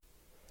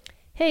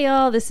Hey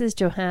y'all, this is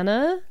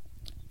Johanna.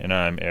 And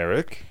I'm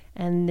Eric.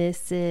 And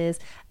this is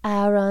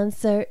Our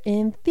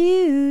Uncertain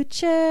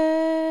Future.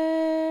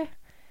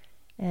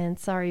 And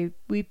sorry,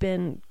 we've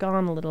been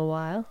gone a little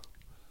while.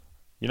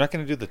 You're not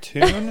going to do the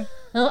tune?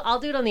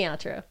 I'll do it on the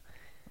outro.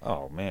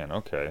 Oh man,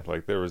 okay.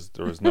 Like there were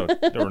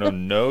no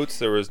notes,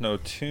 there was no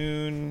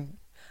tune.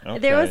 Okay.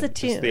 There was a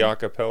tune. Just the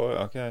acapella,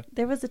 okay.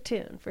 There was a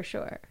tune for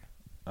sure.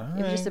 All It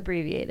right. was just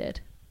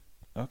abbreviated.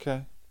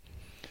 Okay.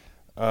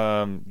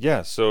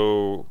 Yeah,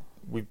 so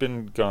we've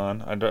been gone.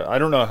 I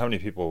don't know how many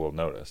people will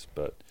notice,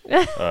 but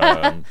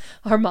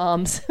Our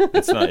moms.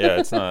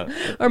 it's not.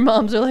 Our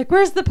moms are like,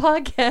 "Where's the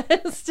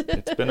podcast?"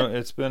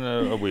 It's been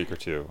a week or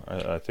two.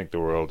 I think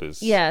the world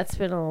is Yeah, it's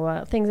been a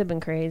while. Things have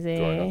been crazy.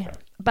 going okay.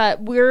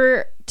 But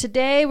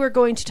today we're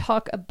going to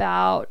talk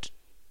about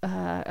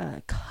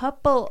a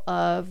couple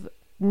of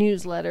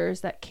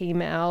newsletters that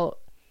came out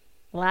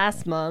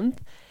last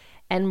month,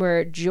 and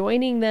we're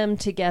joining them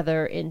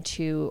together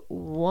into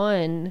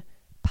one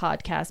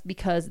podcast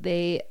because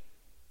they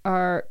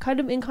are kind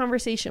of in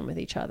conversation with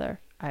each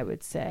other, I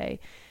would say.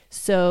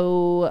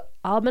 So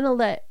I'm going to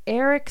let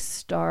Eric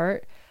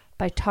start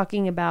by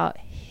talking about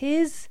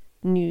his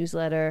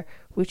newsletter,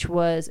 which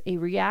was a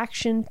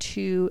reaction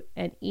to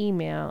an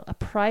email, a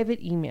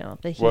private email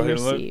that he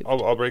received.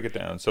 I'll break it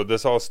down. So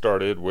this all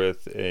started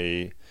with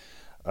a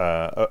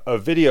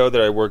video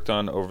that I worked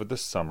on over the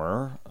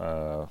summer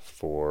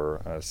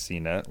for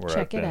CNET, where Check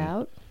I've been it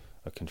out.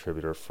 a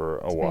contributor for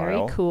a It's while.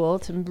 very cool.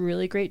 Some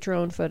really great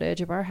drone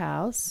footage of our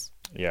house.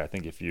 Yeah, I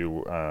think if you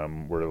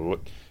were to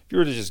look, if you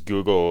were to just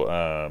Google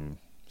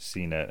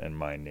CNET and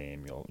my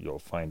name, you'll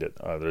find it.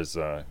 There's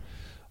a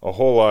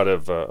whole lot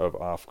of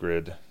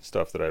off-grid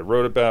stuff that I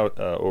wrote about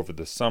over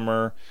the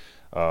summer.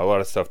 A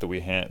lot of stuff that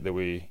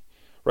we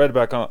write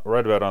about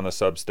on the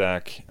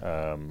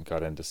Substack.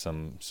 Got into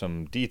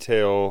some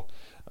detail,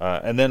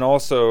 and then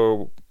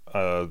also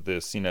the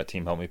CNET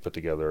team helped me put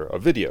together a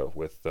video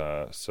with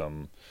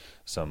some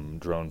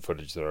drone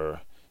footage that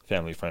our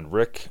family friend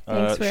Rick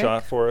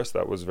shot for us.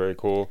 That was very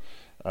cool.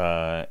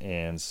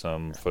 And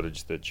some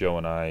footage that Joe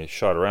and I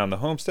shot around the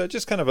homestead,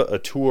 just kind of a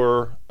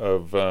tour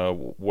of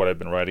what I've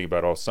been writing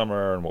about all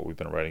summer and what we've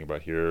been writing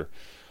about here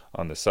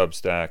on the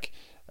Substack.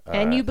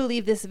 And you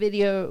believe this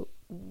video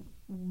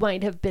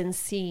might have been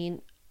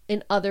seen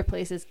in other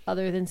places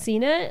other than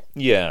CNET?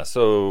 Yeah,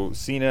 so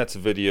CNET's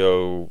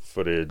video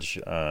footage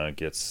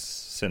gets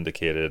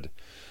syndicated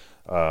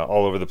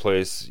all over the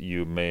place.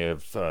 You may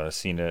have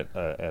seen it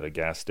at a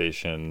gas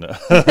station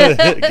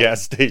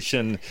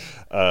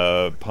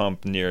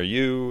pump near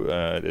you.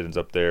 It ends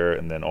up there,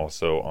 and then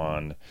also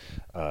on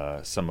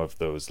some of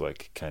those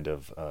like kind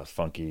of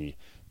funky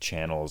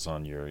channels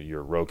on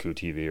your Roku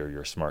TV or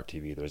your smart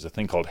TV. There's a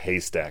thing called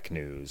Haystack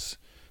News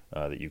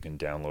that you can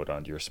download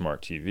onto your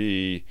smart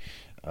TV,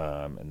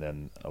 and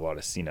then a lot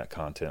of CNET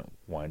content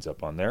winds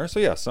up on there. So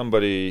yeah,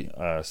 somebody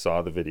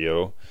saw the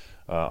video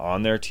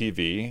on their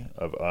TV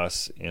of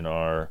us in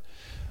our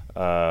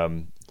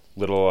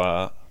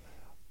little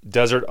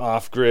desert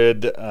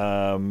off-grid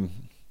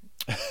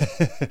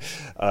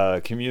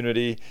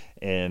community,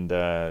 and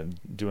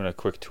doing a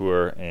quick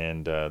tour,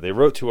 and they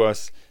wrote to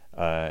us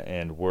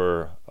and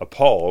were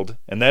appalled,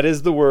 and that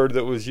is the word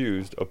that was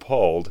used,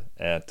 appalled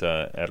at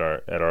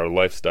our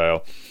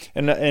lifestyle,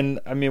 and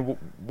I mean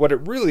what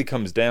it really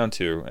comes down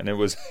to, and it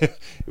was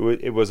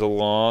it was a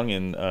long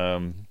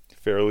and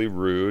fairly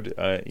rude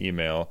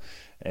email,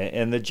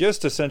 and the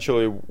gist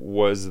essentially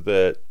was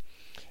that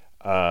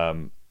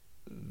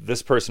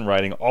this person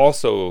writing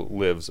also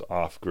lives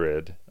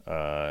off-grid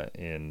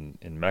in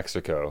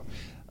Mexico,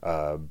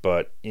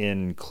 but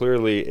in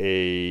clearly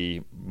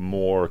a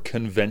more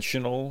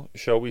conventional,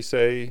 shall we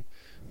say,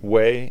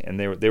 way, and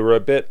they were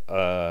a bit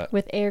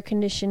with air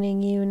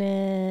conditioning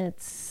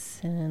units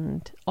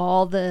and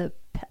all the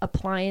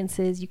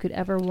appliances you could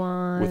ever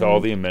want, with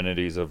all the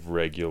amenities of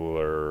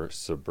regular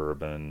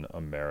suburban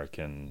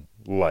American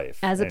life,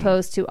 as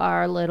opposed to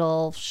our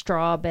little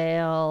straw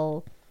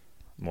bale,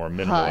 more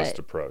minimalist hut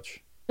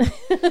approach.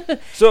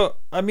 So,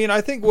 I mean,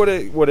 I think what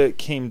it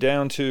came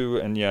down to,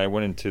 and yeah, I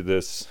went into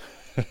this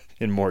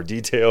in more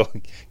detail,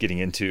 getting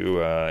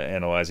into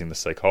analyzing the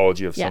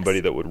psychology of somebody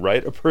that would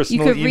write a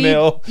personal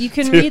email. You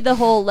can read the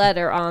whole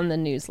letter on the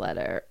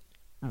newsletter.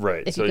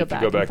 Right. So if you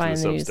go back to the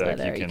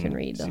Substack, you can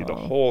read the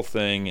whole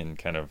thing and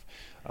kind of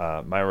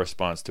my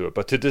response to it.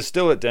 But to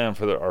distill it down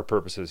for our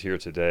purposes here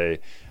today,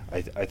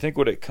 I think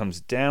what it comes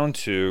down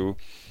to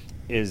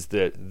is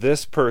that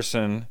this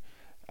person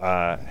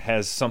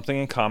has something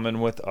in common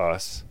with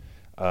us.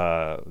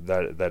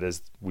 That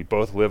is, we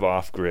both live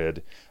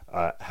off-grid.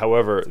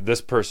 However,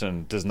 this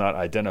person does not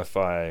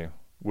identify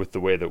with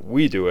the way that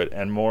we do it,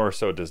 and more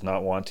so does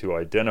not want to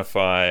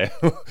identify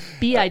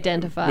be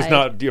identified.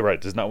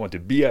 Does not want to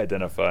be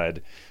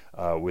identified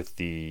with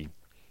the,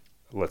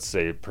 let's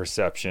say,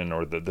 perception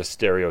or the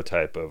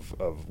stereotype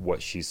of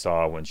what she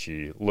saw when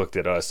she looked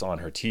at us on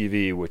her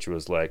TV, which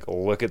was like,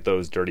 look at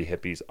those dirty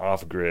hippies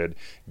off-grid,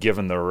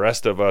 giving the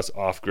rest of us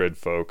off-grid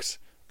folks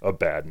a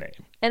bad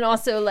name. And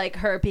also like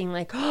her being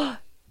like, oh,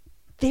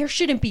 there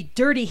shouldn't be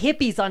dirty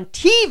hippies on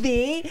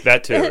TV.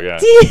 That too, yeah.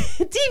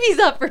 TV's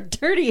not for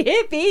dirty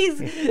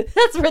hippies.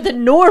 That's where the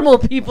normal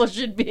people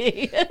should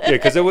be. Yeah,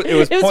 because it was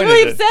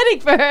really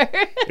upsetting for her.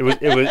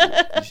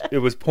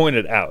 It was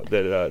pointed out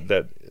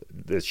that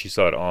she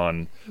saw it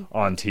on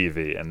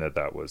TV, and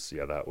that was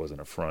an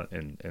affront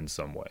in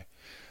some way.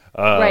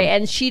 Right,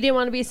 and she didn't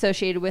want to be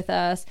associated with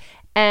us.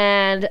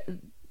 And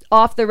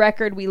off the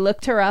record, we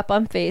looked her up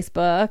on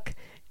Facebook.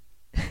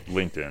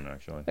 LinkedIn,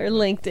 actually. Or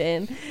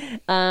LinkedIn.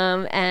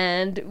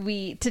 And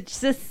we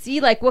to see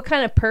like what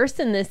kind of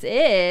person this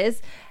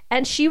is.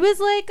 And she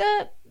was like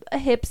a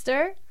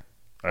hipster,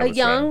 a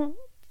young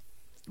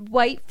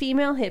white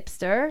female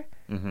hipster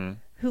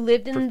who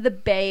lived in the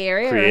Bay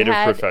Area. Creative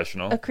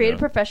professional. A creative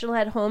professional,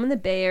 had a home in the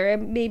Bay Area.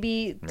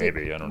 Maybe I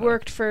don't know.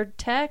 Worked for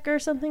tech or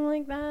something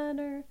like that.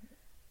 Or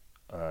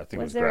I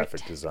think it was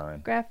graphic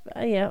design.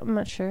 Yeah, I'm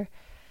not sure.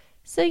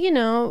 So,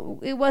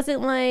 it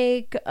wasn't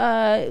like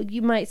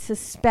you might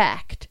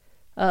suspect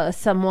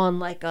someone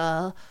like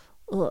a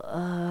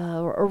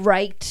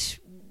right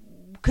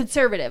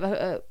conservative,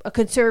 a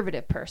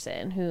conservative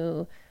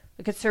person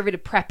a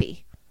conservative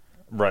preppy.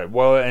 Right.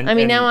 Well,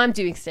 now I'm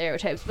doing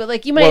stereotypes, but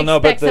like you might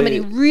expect somebody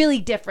really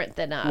different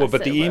than us. Well,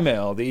 but the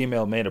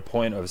email made a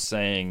point of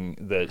saying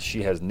that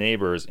she has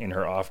neighbors in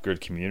her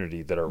off-grid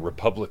community that are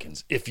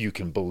Republicans. If you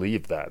can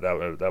believe that,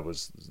 that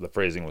was the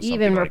phrasing was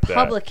something even like that.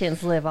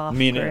 Republicans live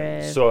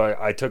off-grid. So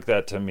I took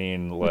that to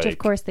mean like, which of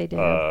course they do.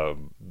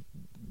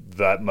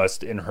 That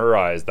must, in her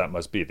eyes, that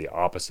must be the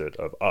opposite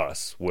of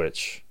us,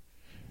 which.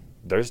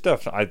 There's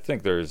definitely. I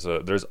think there's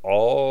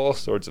all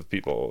sorts of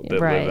people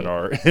that live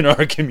in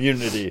our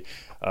community,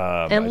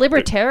 and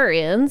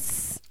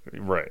libertarians.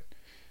 Right.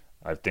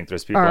 I think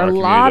there's people in a our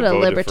lot community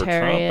of that voted for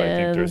Trump. I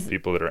think there's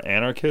people that are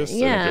anarchists. I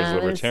think there's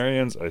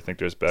libertarians. I think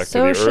there's back to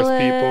the earth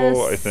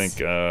people. I think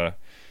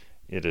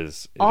it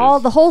is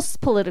the whole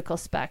political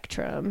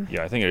spectrum.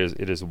 Yeah, I think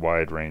it is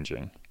wide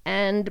ranging.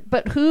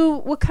 But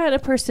what kind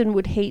of person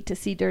would hate to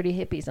see dirty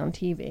hippies on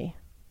TV?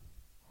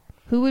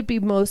 Who would be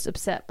most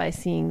upset by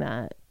seeing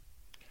that?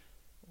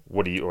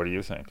 What do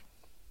you think?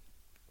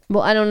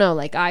 Well, I don't know.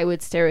 Like I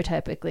would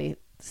stereotypically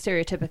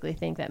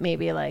think that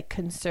maybe like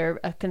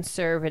a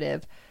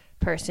conservative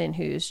person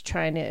who's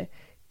trying to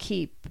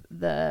keep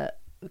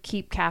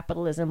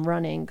capitalism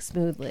running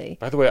smoothly.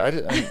 By the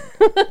way,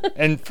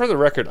 and for the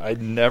record, I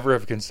never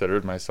have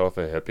considered myself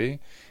a hippie.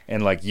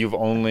 And like you've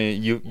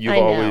always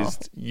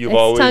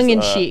tongue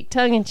in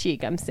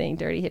cheek. I'm saying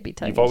dirty hippie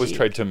tongue. You've always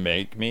tried to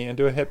make me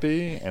into a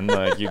hippie, and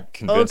like you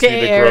convinced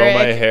me to grow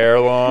my hair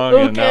long.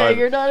 Okay, and now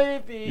you're not a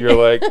hippie. You're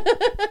like,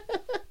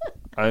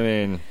 I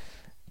mean,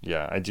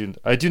 yeah, I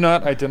do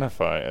not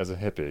identify as a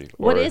hippie.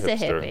 What is a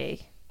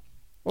hippie?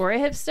 Or a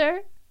hipster?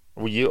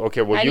 Well,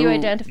 how do you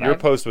identify? Your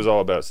post was all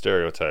about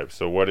stereotypes.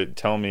 So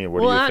tell me, what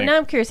do you think? Now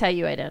I'm curious how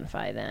you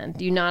identify then.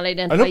 Do you not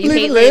identify? I don't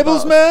believe in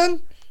labels,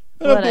 man.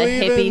 What a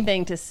hippie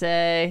thing to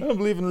say. I don't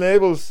believe in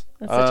labels.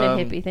 That's such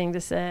a hippie thing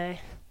to say.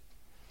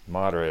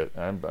 Moderate.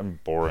 I'm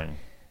boring.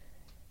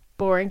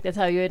 Boring? That's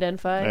how you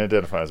identify? I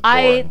identify as boring.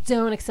 I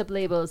don't accept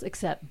labels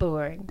except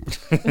boring.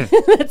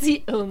 That's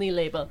the only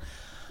label.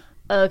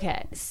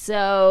 Okay,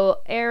 so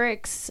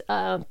Eric's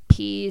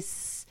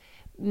piece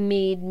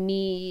made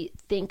me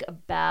think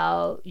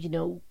about,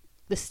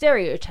 the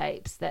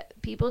stereotypes that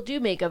people do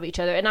make of each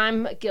other. And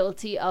I'm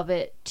guilty of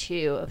it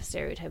too, of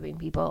stereotyping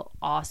people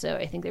also.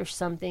 I think there's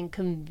something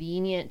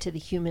convenient to the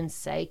human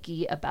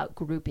psyche about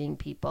grouping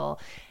people.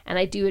 And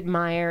I do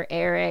admire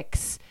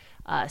Eric's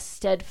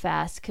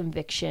steadfast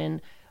conviction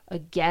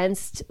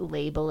against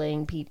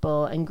labeling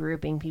people and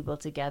grouping people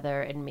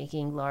together and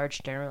making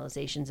large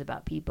generalizations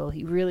about people.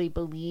 He really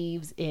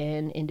believes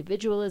in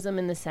individualism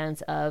in the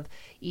sense of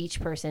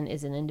each person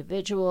is an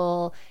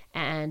individual,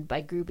 and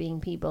by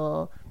grouping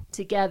people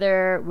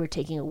together, we're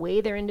taking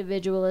away their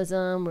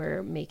individualism,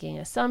 we're making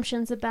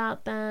assumptions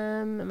about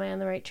them. Am I on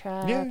the right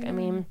track? Yeah. I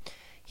mean,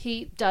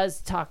 he does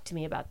talk to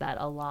me about that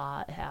a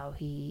lot, how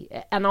he,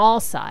 on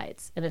all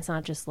sides, and it's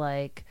not just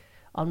like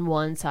on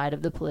one side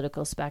of the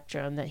political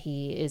spectrum that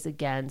he is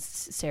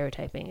against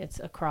stereotyping. It's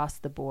across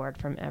the board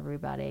from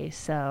everybody.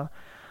 So,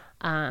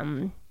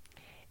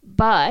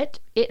 but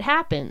it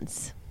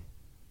happens.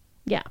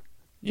 Yeah.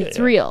 It's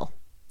real.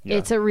 Yeah.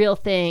 It's a real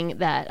thing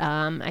that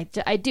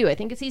I do. I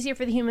think it's easier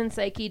for the human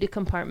psyche to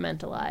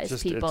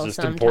compartmentalize people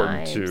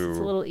sometimes. It's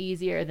a little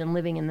easier than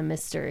living in the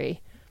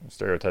mystery.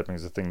 Stereotyping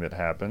is a thing that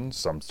happens.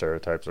 Some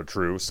stereotypes are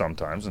true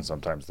sometimes, and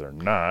sometimes they're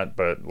not.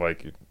 But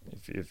like,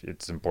 if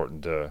it's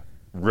important to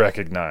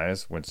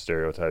recognize when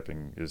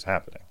stereotyping is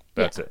happening.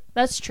 That's it.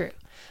 That's true.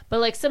 But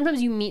like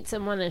sometimes you meet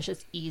someone and it's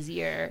just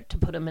easier to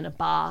put them in a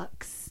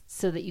box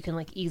so that you can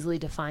like easily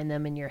define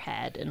them in your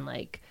head and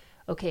like,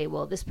 okay,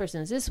 well, this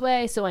person is this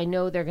way, so I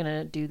know they're going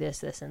to do this,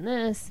 this, and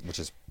this. Which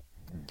is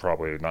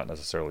probably not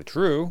necessarily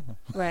true.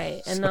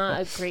 Right, and not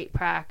a great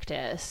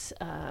practice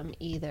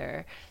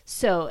either.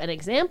 So an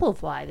example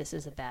of why this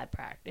is a bad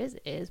practice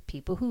is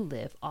people who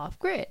live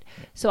off-grid.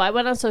 So I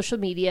went on social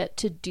media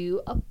to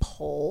do a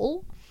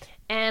poll,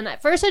 And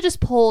at first I just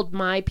polled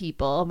my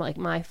people, like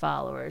my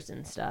followers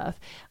and stuff.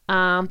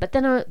 But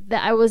then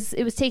it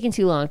was taking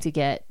too long to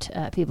get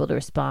people to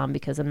respond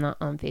because I'm not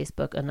on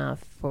Facebook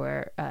enough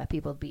for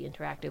people to be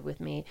interactive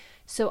with me.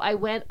 So I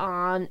went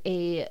on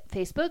a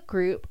Facebook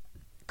group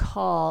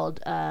called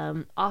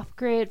Off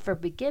Grid for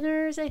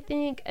Beginners, I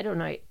think. I don't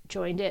know. I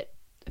joined it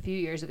a few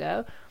years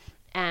ago.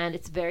 And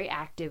it's a very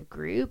active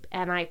group.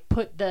 And I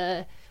put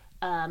the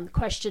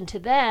question to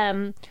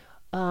them,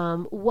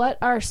 what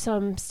are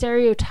some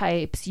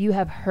stereotypes you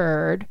have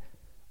heard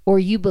or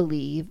you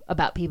believe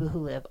about people who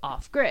live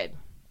off-grid?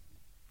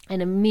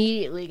 And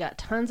immediately got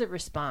tons of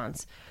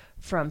response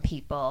from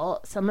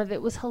people. Some of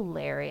it was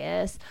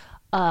hilarious.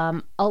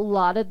 A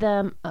lot of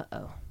them,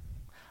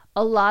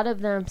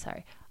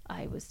 sorry,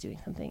 I was doing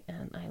something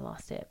and I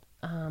lost it.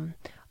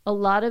 A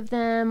lot of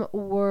them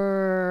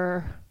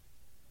were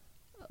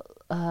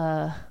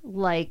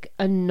like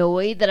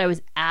annoyed that I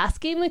was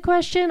asking the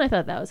question. I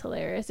thought that was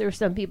hilarious. There were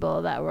some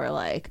people that were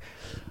like,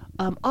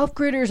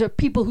 off-gridders are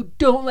people who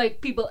don't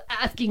like people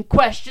asking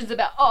questions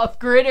about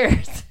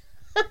off-gridders.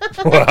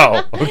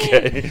 Wow.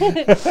 Okay.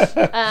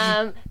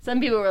 Some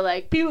people were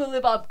like, people who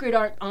live off-grid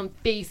aren't on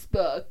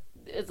Facebook.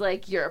 It's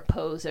like you're a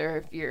poser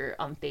if you're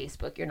on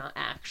Facebook. You're not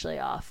actually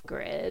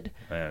off-grid.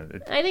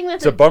 Man, I think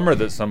that's a bummer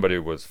that somebody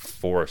was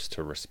forced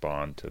to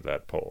respond to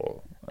that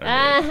poll.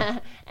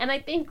 And I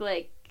think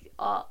like,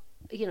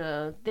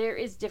 there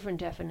is different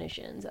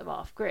definitions of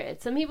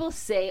off-grid. Some people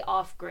say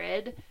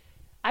off-grid.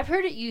 I've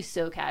heard it used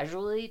so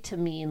casually to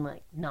mean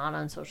like not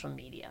on social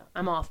media.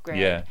 I'm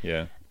off-grid.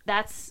 Yeah.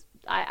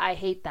 I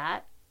hate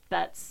that.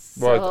 That's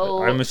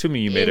well, I'm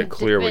assuming you made it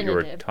clear what you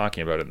were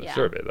talking about in the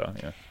survey, though.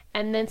 Yeah.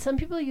 And then some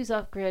people use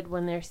off-grid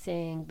when they're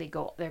saying they're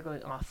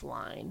going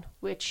offline,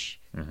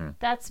 which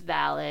that's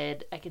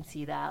valid. I can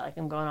see that. Like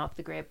I'm going off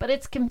the grid, but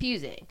it's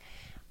confusing.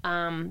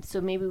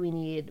 So maybe we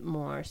need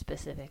more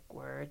specific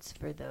words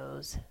for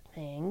those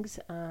things.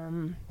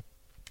 And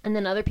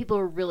then other people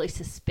were really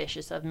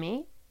suspicious of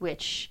me,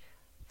 which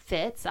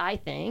fits, I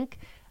think,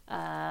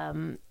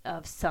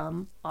 of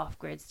some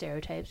off-grid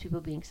stereotypes.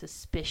 People being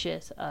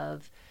suspicious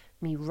of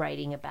me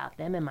writing about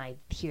them. Am I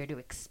here to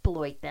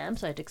exploit them?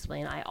 So I had to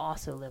explain I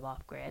also live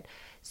off-grid.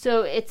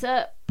 So it's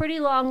a pretty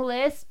long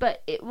list,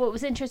 but what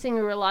was interesting,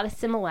 there were a lot of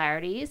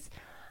similarities.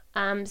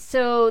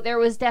 So there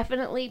was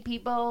definitely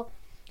people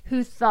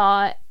who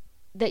thought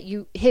that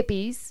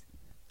hippies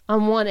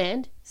on one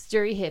end,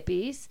 dirty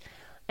hippies,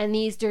 and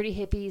these dirty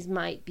hippies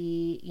might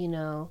be,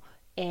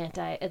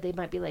 they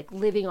might be like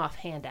living off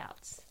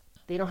handouts.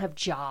 They don't have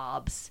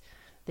jobs.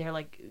 They're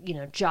like,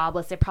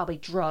 jobless. They're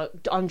probably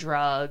on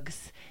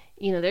drugs.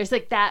 There's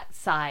like that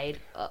side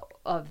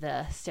of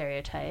the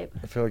stereotype.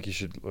 I feel like you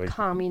should like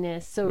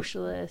communist,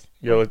 socialist.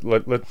 Yeah,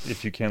 let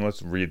if you can,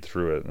 let's read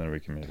through it, and then we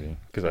can maybe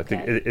because I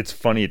think it's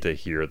funny to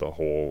hear the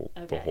whole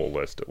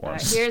list at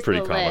once. Right, here's it's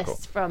pretty the comical.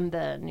 list from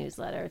the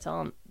newsletter. It's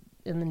all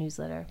in the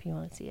newsletter if you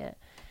want to see it.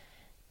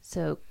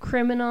 So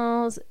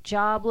criminals,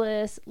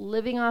 jobless,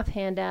 living off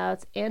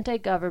handouts,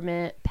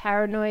 anti-government,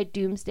 paranoid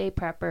doomsday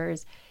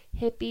preppers,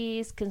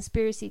 hippies,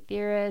 conspiracy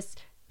theorists,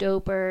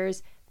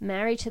 dopers,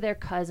 married to their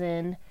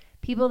cousin,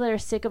 people that are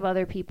sick of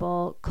other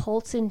people,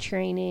 cults in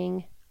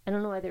training. I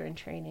don't know why they're in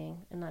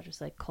training and not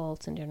just like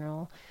cults in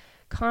general.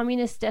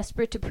 Communists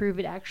desperate to prove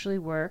it actually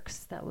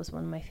works. That was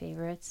one of my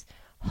favorites.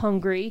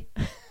 Hungry.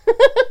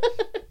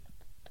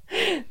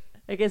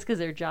 I guess because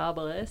they're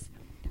jobless.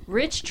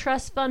 Rich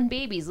trust fund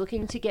babies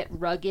looking to get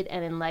rugged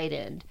and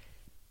enlightened.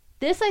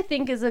 This, I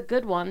think, is a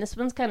good one. This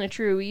one's kind of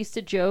true. We used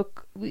to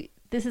joke.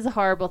 This is a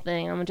horrible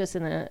thing. I'm just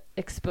going to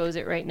expose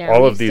it right now.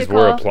 All of these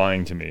were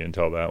applying to me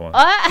until that one.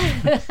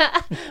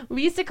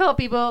 We used to call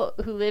people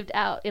who lived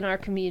out in our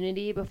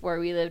community before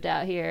we lived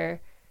out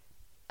here.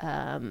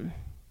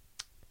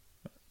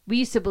 We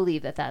used to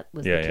believe that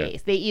was the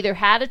case. They either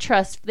had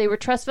they were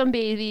trust fund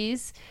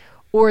babies,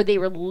 or they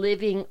were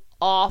living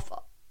off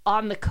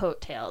on the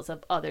coattails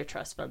of other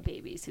trust fund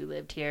babies who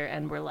lived here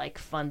and were like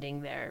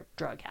funding their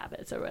drug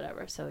habits or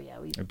whatever. So yeah,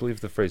 I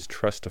believe the phrase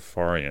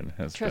trustafarian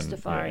has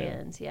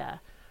Trustafarians, yeah.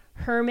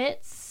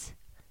 Hermits,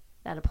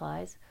 that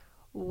applies.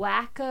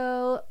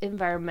 Wacko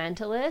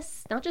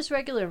environmentalists, not just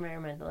regular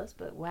environmentalists,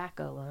 but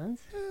wacko ones.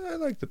 I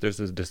like that there's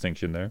this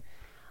distinction there.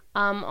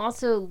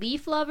 Also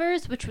leaf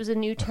lovers, which was a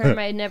new term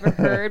I had never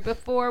heard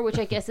before, which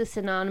I guess is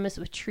synonymous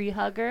with tree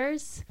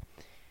huggers.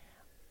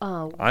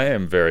 Oh, I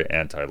am very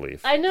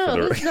anti-leaf. I know,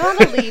 who's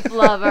not a leaf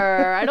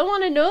lover? I don't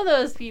want to know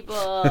those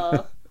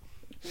people.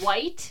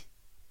 White?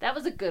 That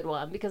was a good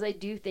one, because I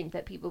do think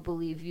that people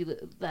believe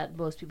that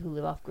most people who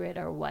live off-grid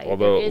are white.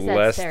 Although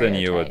less than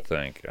you would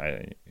think.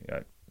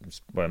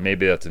 Well,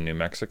 maybe that's a New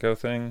Mexico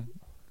thing,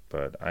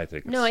 but I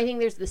think it's I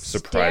think there's the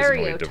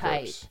surprisingly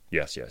stereotype. Diverse.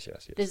 Yes.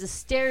 There's a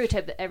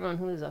stereotype that everyone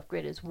who lives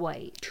off-grid is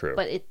white. True.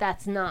 But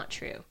that's not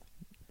true.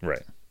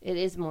 Right. It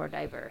is more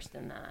diverse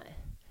than that.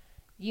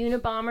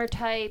 Unabomber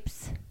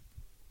types,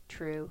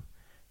 true.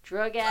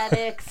 Drug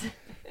addicts,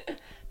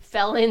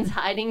 felons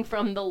hiding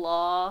from the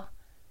law,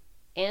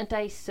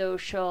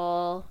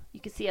 antisocial. You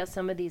can see how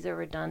some of these are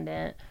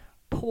redundant.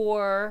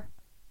 Poor,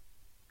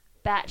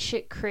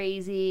 batshit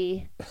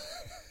crazy.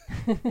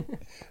 How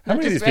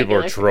many of these people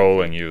are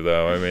trolling you,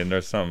 though? I mean,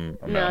 there's some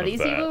amount No, of these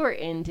that. people were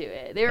into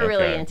it. They were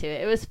really into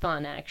it. It was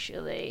fun,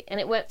 actually. And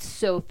it went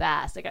so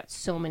fast. I got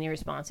so many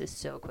responses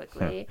so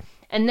quickly.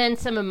 And then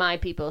some of my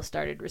people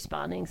started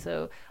responding.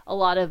 So a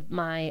lot of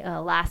my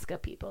Alaska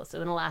people.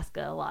 So in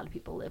Alaska, a lot of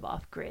people live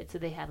off-grid. So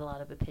they had a lot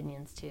of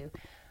opinions, too.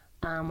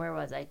 Where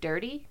was I?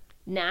 Dirty,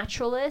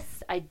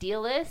 naturalists,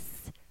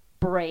 idealists,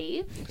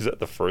 brave. Is that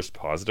the first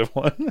positive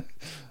one?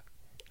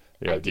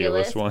 The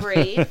idealist one?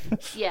 Brave,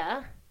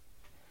 yeah.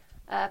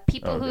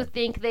 People who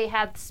think they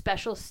have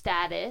special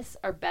status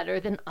are better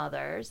than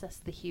others. That's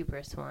the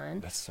hubris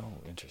one. That's so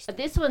interesting.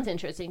 This one's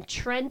interesting.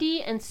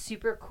 Trendy and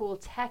super cool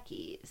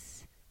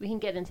techies. We can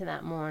get into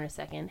that more in a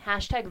second.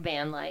 Hashtag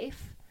van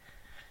life.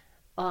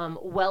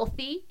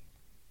 Wealthy.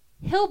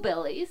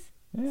 Hillbillies.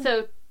 Yeah.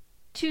 So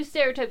two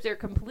stereotypes are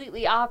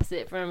completely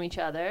opposite from each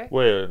other.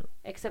 Wait.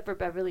 Except for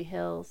Beverly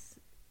Hills.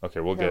 Okay,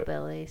 we'll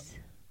hillbillies.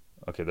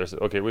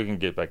 Okay, we can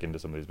get back into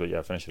some of these, but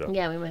yeah, finish it up.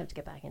 Yeah, we might have to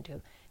get back into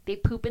them. They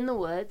poop in the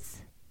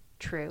woods.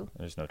 True.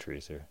 There's no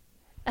trees here.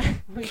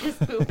 We just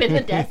poop in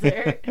the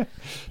desert.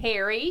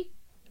 Hairy.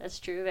 That's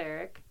true of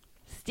Eric.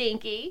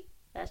 Stinky.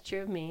 That's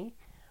true of me.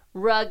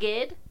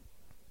 Rugged.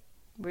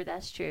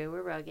 That's true.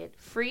 We're rugged.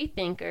 Free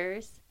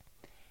thinkers.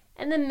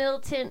 And the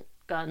militant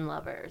gun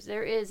lovers.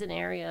 There is an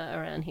area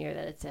around here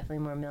that it's definitely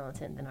more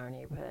militant than our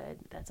neighborhood.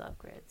 That's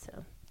off-grid,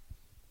 so.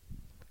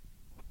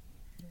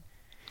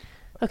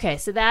 Okay,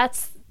 so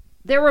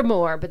there were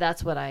more, but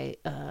that's what I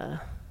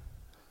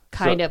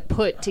kind of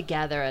put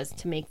together as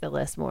to make the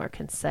list more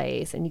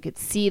concise. And you could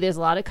see there's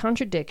a lot of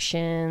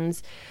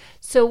contradictions.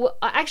 So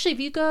actually, if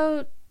you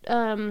go,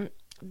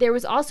 there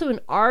was also an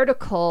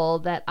article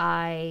that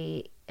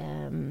I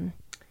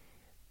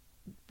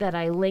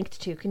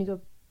linked to. Can you go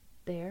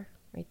there?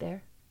 Right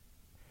there?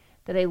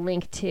 That I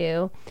linked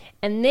to.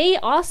 And they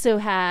also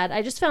had,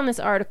 I just found this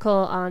article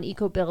on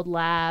EcoBuild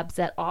Labs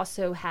that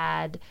also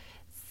had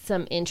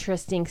some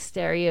interesting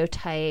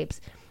stereotypes.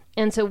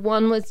 And so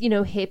one was,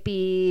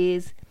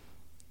 hippies.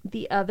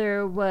 The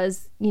other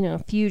was,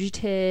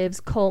 fugitives,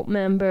 cult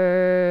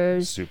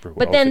members. Super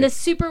wealthy. But then the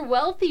super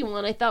wealthy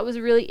one I thought was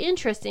really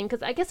interesting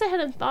because I guess I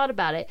hadn't thought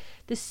about it.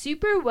 The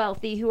super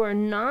wealthy who are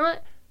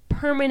not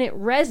permanent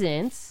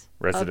residents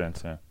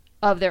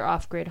of their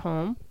off-grid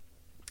home,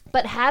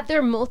 but have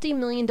their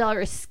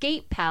multi-million-dollar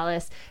escape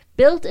palace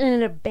built in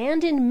an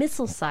abandoned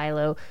missile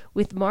silo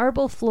with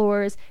marble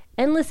floors,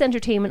 endless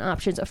entertainment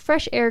options, a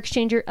fresh air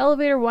exchanger,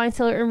 elevator, wine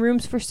cellar, and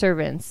rooms for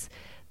servants.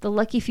 The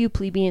lucky few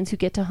plebeians who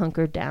get to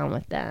hunker down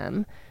with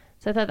them.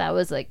 So I thought that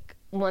was like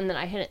one that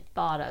I hadn't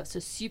thought of. So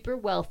super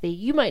wealthy.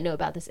 You might know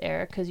about this,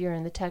 Eric, because you're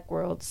in the tech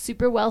world.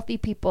 Super wealthy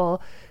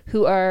people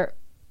who are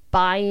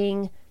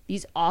buying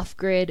these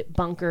off-grid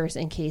bunkers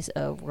in case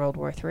of World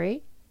War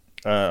III.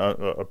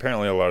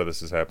 Apparently, a lot of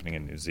this is happening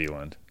in New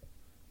Zealand.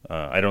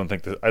 I don't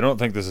think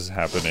this is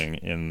happening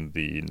in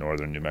the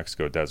northern New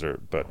Mexico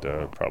desert, but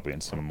probably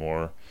in some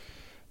more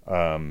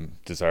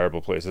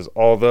desirable places.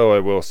 Although I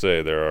will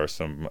say there are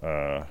some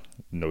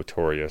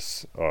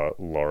notorious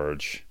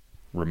large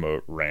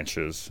remote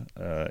ranches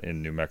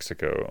in New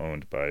Mexico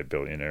owned by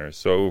billionaires.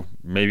 So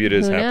maybe it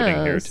is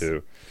happening here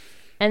too.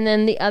 And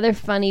then the other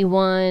funny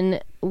one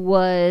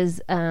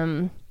was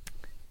the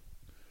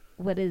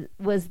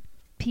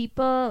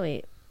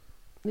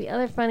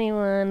other funny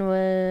one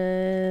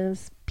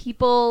was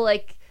people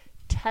like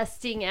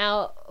testing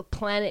out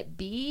Planet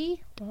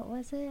B. What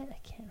was it? I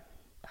can't.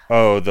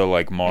 Oh, the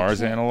like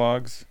Mars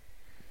analogs.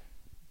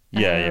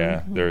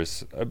 Yeah.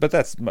 There's, but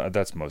that's mostly.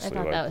 I thought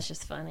like, that was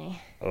just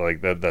funny.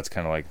 Like that. That's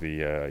kind of like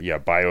the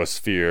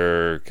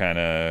biosphere kind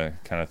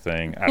of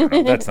thing. I don't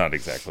know. That's not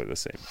exactly the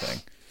same thing.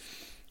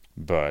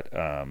 But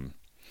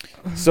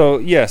so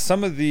yeah,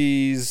 some of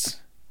these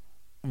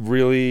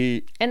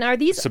really are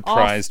these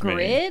surprised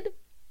off-grid,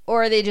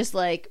 or are they just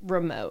like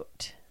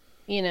remote?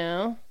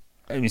 I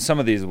mean, some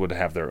of these would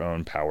have their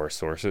own power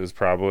sources.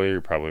 Probably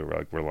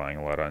like relying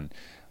a lot on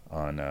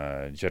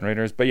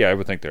generators. But yeah, I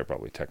would think they're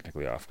probably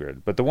technically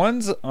off-grid. But the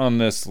ones on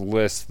this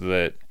list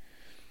that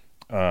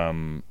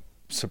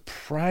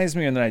surprise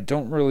me and that I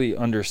don't really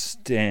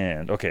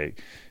understand. Okay,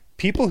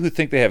 people who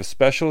think they have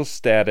special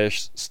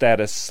status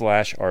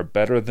 / are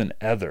better than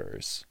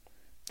others.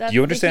 Do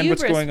you understand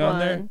what's going on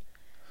there?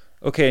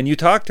 Okay, and you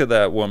talked to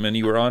that woman.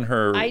 You were on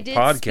her podcast. I did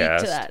speak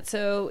to that.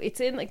 So it's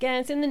in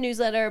the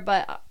newsletter,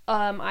 but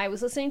I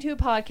was listening to a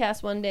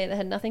podcast one day that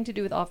had nothing to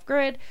do with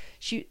off-grid.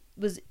 She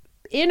was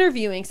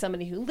interviewing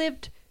somebody who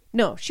lived...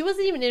 No, she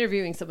wasn't even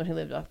interviewing someone who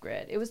lived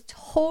off-grid. It was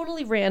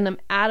totally random,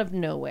 out of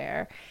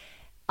nowhere.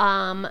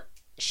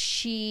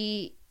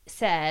 She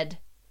said,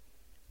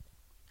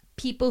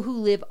 people who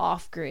live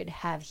off-grid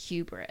have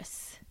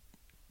hubris.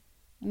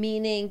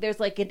 Meaning there's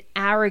like an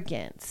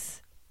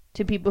arrogance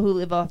to people who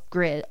live off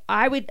grid.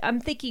 I'm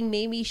thinking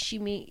maybe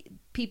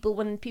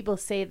when people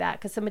say that,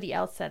 because somebody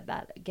else said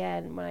that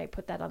again when I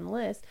put that on the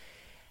list,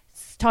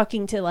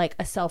 talking to like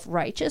a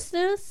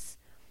self-righteousness.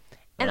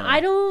 And I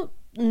don't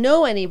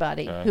know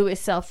anybody who is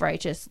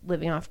self-righteous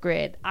living off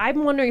grid.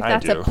 I'm wondering if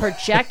that's a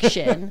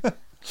projection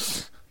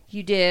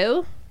You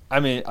do? I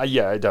mean,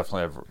 yeah, I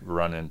definitely have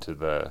run into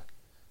that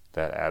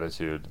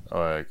attitude.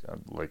 Like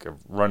I've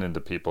run into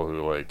people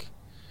who like.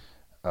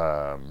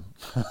 I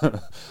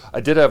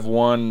did have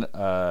one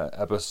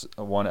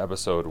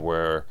episode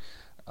where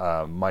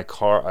my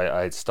car.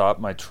 I had stopped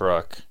my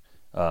truck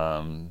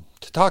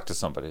to talk to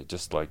somebody.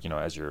 Just like,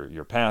 as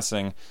you're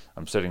passing,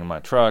 I'm sitting in my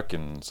truck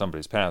and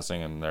somebody's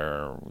passing, and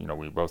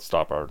we both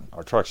stop our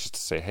trucks just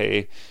to say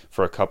hey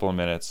for a couple of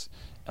minutes.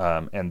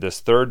 And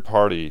this third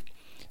party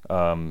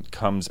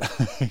comes,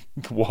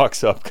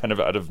 walks up kind of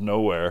out of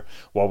nowhere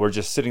while we're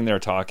just sitting there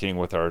talking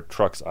with our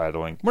trucks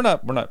idling. We're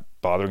not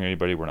bothering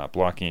anybody. We're not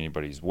blocking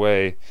anybody's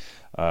way.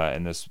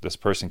 And this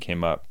person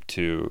came up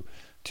to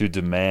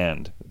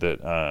demand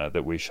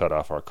that we shut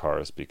off our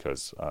cars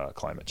because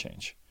climate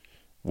change.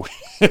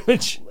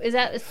 Which is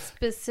that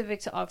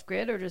specific to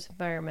off-grid or just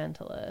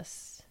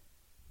environmentalists?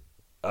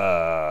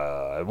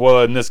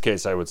 Well, in this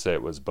case, I would say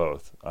it was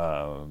both.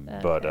 Okay.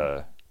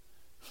 But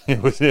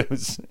it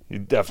was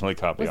definitely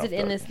caught me off guard. Was it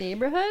in this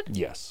neighborhood?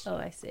 Yes. Oh,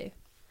 I see.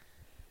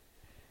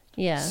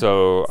 Yeah.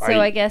 So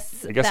I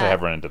guess I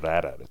have run into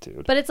that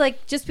attitude. But it's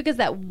like, just because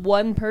that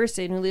one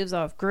person who lives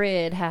off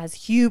grid has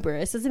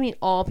hubris doesn't mean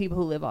all people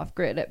who live off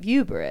grid have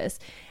hubris.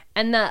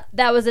 And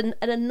that was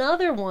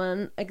another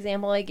one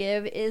example I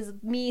give is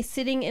me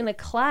sitting in a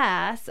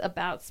class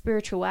about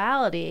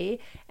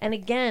spirituality, and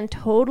again,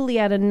 totally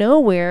out of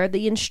nowhere,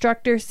 the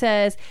instructor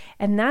says,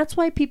 and that's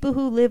why people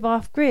who live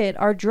off grid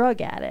are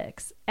drug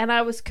addicts. And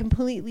I was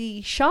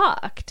completely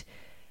shocked.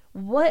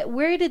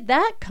 Where did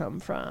that come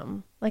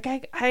from? Like,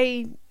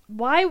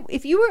 why,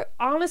 if you were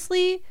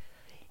honestly,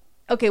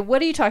 okay,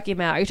 what are you talking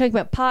about? Are you talking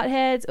about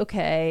potheads?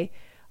 Okay.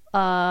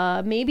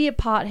 Maybe a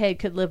pothead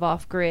could live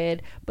off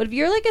grid, but if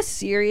you're like a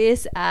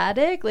serious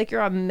addict, like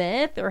you're on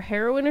meth or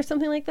heroin or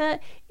something like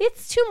that,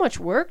 it's too much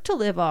work to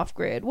live off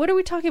grid. What are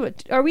we talking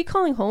about? Are we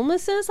calling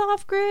homelessness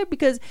off grid?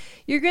 Because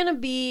you're gonna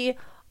be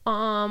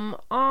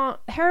a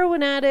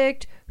heroin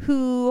addict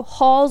who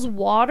hauls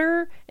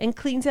water and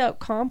cleans out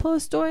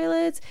compost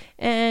toilets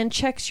and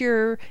checks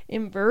your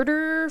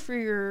inverter for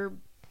your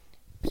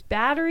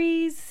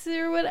batteries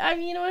or what. I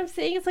mean, you know what I'm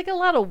saying? It's like a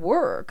lot of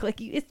work. Like,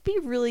 it'd be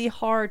really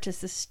hard to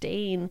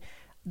sustain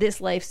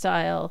this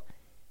lifestyle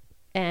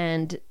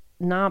and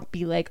not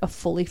be like a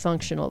fully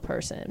functional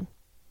person.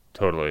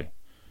 Totally.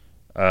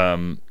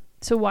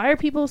 So why are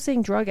people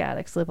saying drug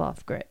addicts live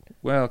off grid?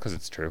 Well, because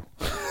it's true.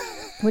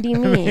 What do you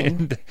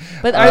mean?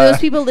 But are those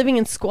people living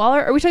in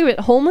squalor? Are we talking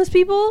about homeless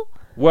people?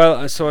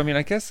 Well, so I mean,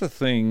 I guess the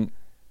thing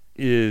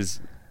is,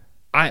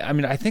 I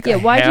mean, I think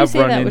why did you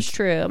say that was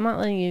true? I'm not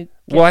letting you.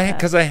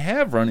 Because I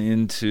have run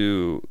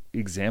into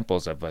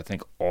examples of, I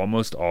think,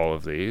 almost all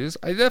of these.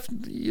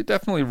 You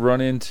definitely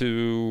run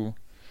into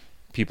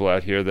people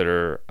out here that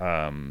are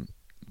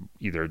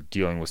either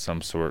dealing with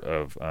some sort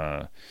of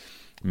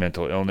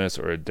mental illness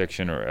or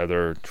addiction or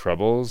other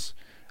troubles.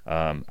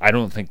 I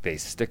don't think they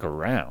stick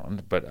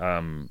around, but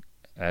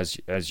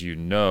as you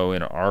know,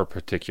 in our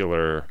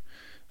particular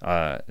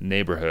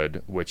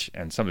neighborhood,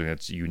 and something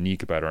that's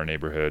unique about our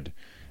neighborhood,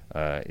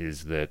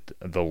 is that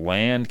the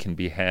land can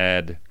be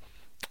had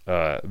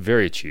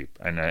very cheap,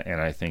 and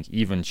I think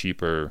even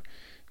cheaper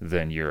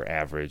than your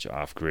average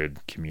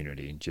off-grid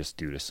community, just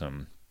due to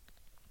some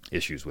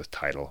issues with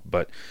title.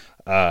 But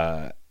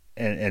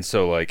and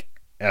so, like,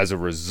 as a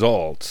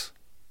result,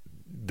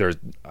 there's,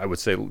 I would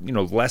say,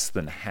 less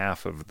than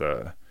half of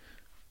the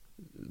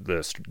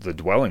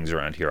dwellings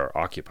around here are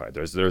occupied.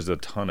 There's a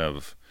ton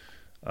of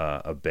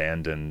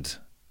abandoned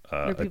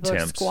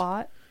attempts.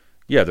 Squat.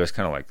 Yeah, there's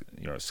kind of like,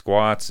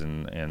 squats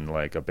and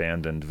like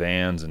abandoned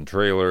vans and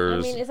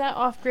trailers. I mean, is that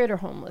off-grid or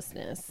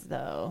homelessness,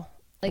 though?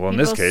 Like, well, in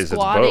this case,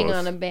 squatting it's both.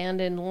 On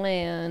abandoned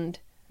land.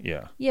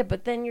 Yeah. Yeah,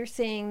 but then you're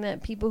saying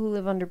that people who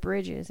live under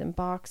bridges and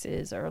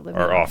boxes are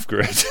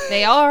off-grid.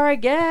 They are, I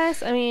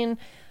guess. I mean,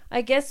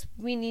 I guess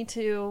we need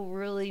to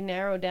really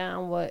narrow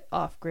down what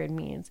off-grid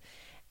means.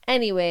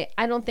 Anyway,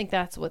 I don't think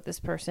that's what this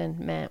person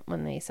meant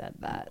when they said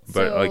that.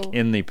 But like,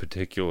 in the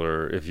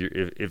particular,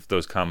 if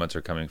those comments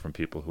are coming from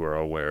people who are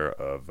aware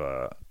of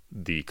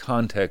the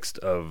context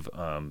of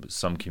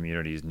some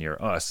communities near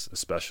us,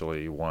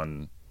 especially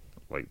one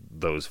like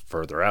those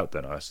further out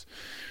than us,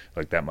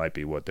 like that might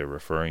be what they're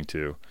referring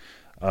to.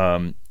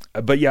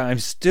 But yeah, I'm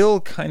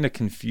still kind of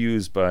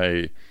confused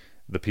by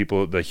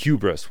the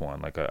hubris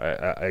one. Like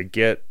I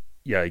guess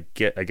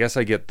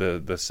I get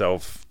the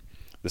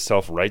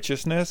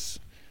self-righteousness.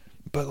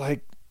 But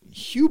like,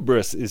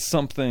 hubris is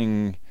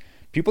something,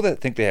 people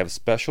that think they have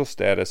special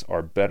status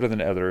are better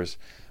than others,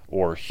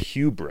 or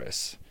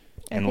hubris.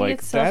 And like,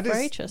 it's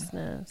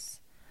self-righteousness.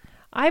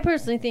 I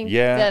personally think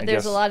that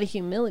there's a lot of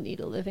humility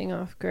to living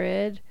off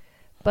grid,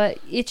 but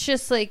it's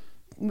just like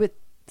with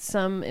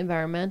some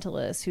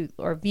environmentalists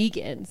or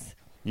vegans.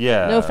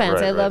 Yeah. No offense.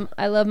 Right,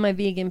 I love my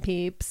vegan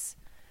peeps.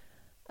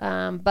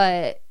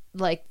 But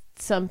like,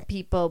 some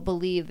people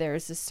believe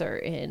there's a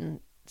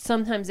certain,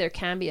 sometimes there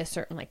can be a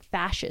certain like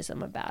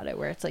fascism about it,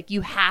 where it's like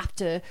you have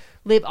to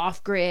live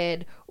off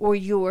grid or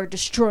you're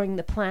destroying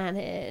the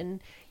planet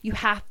and you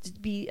have to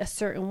be a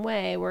certain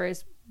way.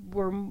 Whereas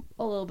we're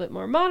a little bit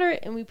more moderate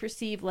and we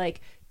perceive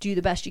like do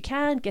the best you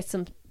can, get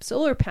some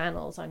solar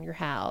panels on your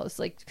house,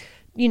 like,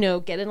 you know,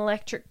 get an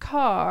electric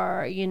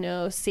car, you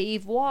know,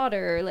 save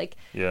water. Like,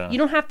 you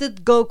don't have to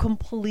go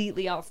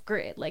completely off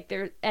grid. Like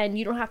and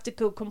you don't have to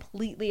go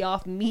completely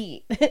off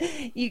meat.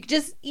 You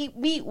just eat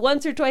meat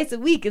once or twice a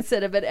week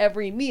instead of at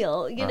every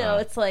meal. You know,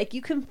 it's like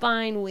you can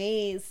find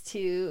ways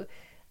to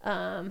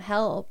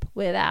help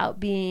without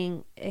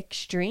being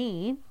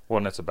extreme. Well,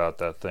 and it's about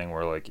that thing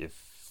where like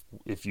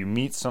if you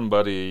meet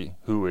somebody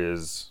who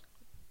is,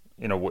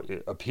 you know,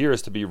 it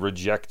appears to be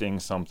rejecting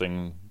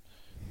something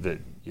that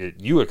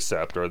you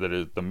accept or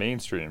that the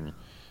mainstream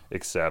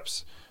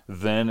accepts,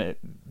 then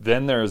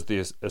there's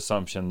the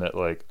assumption that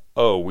like,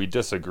 oh, we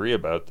disagree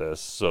about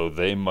this, so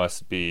they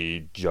must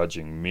be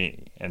judging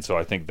me. And so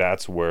I think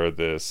that's where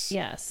this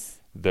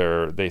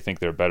they think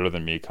they're better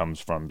than me comes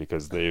from,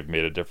 because they've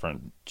made a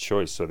different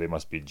choice, so they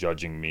must be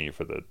judging me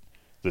for the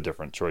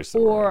different choice.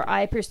 Or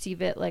I perceive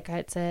it, like I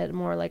had said,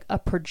 more like a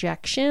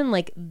projection,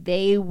 like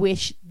they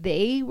wish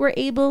they were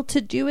able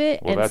to do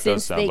it. Well, and that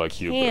since does sound they like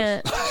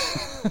can't,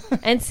 hubris.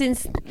 and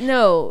since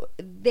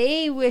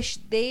they wish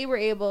they were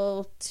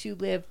able to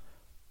live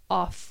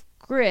off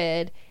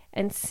grid,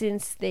 and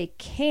since they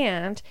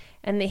can't,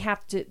 and they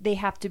have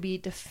to be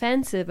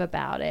defensive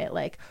about it,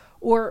 like,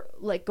 or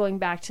like going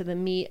back to the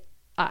meat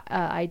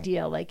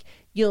idea, like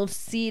you'll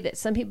see that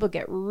some people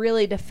get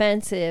really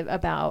defensive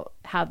about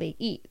how they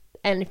eat.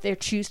 And if they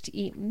choose to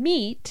eat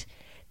meat,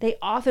 they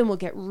often will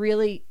get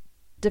really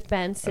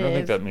defensive. I don't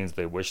think that means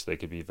they wish they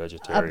could be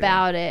vegetarian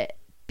about it,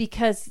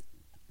 because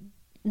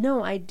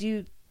no, I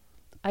do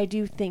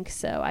think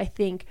so. I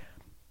think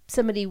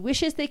somebody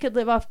wishes they could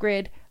live off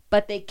grid,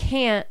 but they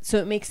can't, so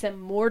it makes them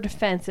more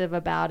defensive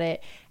about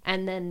it,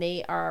 and then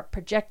they are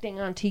projecting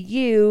onto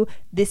you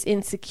this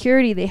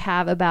insecurity they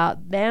have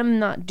about them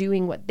not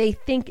doing what they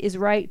think is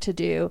right to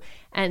do,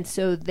 and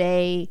so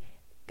they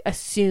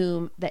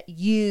assume that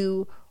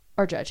you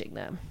are judging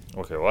them.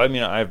 Okay, well, I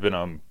mean, I've been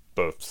on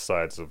both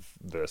sides of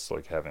this,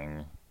 like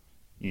having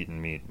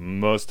eaten meat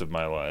most of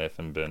my life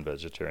and been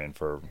vegetarian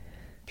for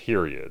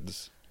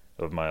periods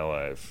of my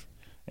life.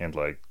 And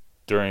like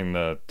during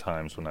the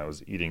times when I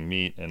was eating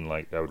meat and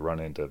like I would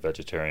run into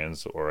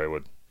vegetarians, or I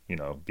would, you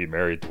know, be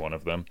married to one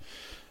of them,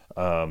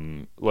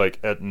 like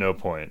at no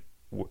point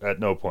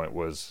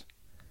was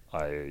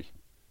I,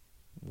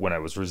 when I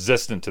was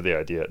resistant to the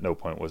idea, at no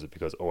point was it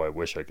because, oh, I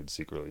wish I could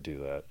secretly do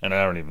that. And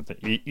I don't even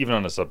think, even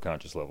on a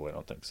subconscious level, I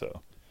don't think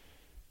so.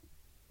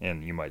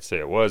 And you might say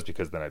it was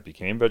because then I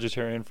became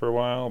vegetarian for a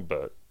while,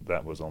 but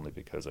that was only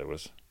because I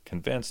was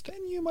convinced,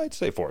 and you might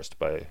say forced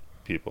by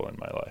people in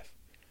my life.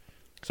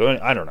 So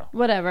I don't know.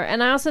 Whatever.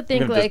 And I also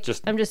think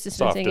I'm just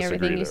dismissing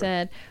everything you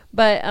said.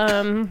 But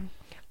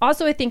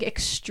also I think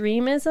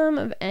extremism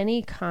of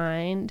any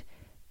kind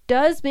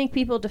does make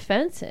people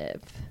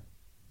defensive.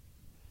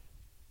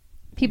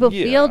 People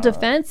feel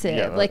defensive.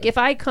 Yeah, like if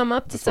I come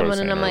up to someone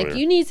and I'm like,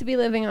 you need to be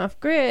living off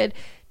grid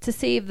to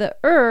save the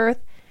earth,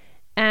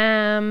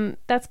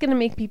 that's going to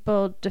make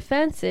people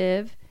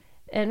defensive.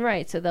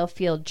 And so they'll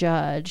feel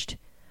judged.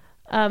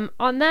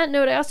 On that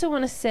note, I also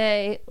want to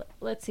say,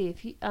 let's see,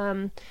 if you,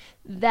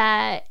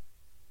 that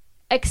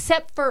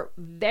except for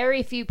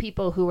very few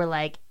people who were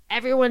like,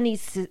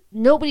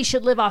 nobody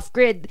should live off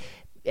grid,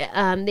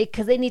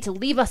 because they need to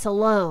leave us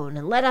alone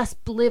and let us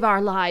live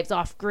our lives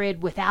off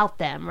grid without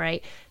them,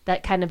 right?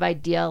 That kind of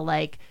idea,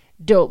 like,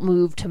 don't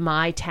move to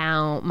my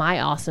town, my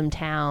awesome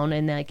town,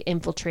 and like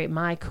infiltrate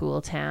my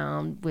cool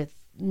town with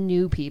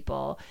new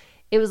people.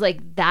 It was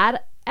like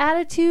that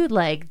attitude,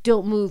 like,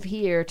 don't move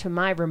here to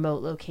my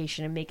remote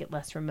location and make it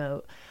less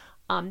remote.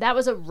 That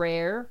was a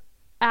rare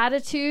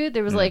attitude.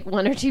 There was like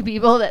one or two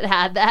people that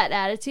had that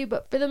attitude,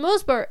 but for the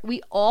most part,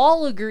 we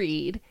all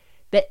agreed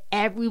that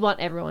we want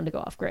everyone to go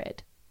off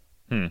grid.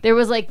 There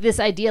was like this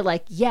idea,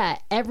 like, yeah,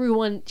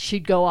 everyone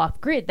should go off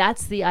grid.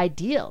 That's the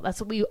ideal. That's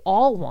what we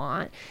all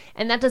want.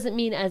 And that doesn't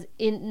mean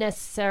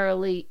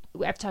necessarily,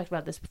 I've talked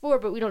about this before,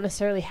 but we don't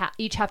necessarily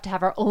each have to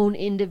have our own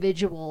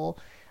individual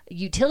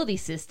utility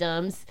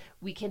systems.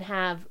 We can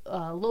have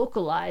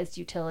localized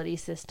utility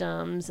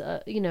systems.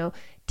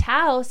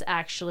 Taos,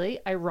 actually,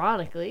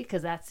 ironically,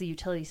 because that's the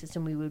utility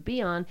system we would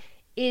be on,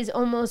 is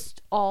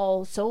almost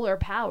all solar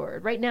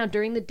powered. Right now,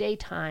 during the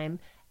daytime,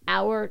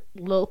 our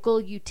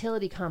local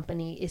utility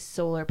company is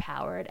solar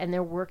powered, and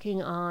they're working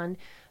on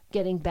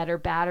getting better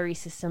battery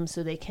systems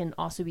so they can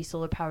also be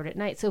solar powered at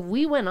night. So if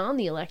we went on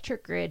the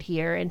electric grid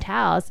here in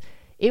Taos,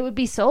 it would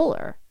be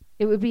solar.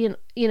 It would be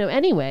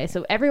anyway.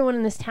 So everyone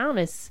in this town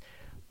is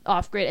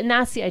off grid, and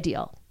that's the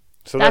ideal.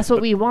 So that's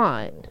what we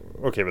want.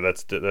 Okay, but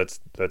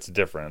that's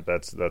different.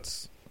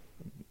 That's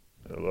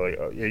like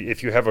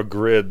if you have a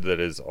grid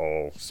that is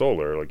all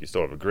solar, like you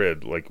still have a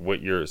grid. Like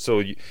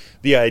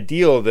the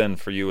ideal then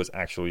for you is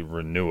actually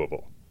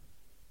renewable.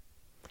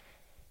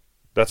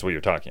 That's what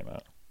you're talking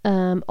about.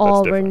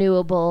 All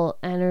renewable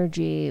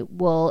energy.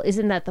 Well,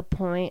 isn't that the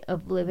point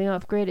of living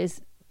off grid?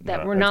 Is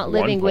that we're not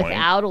living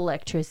without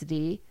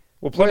electricity?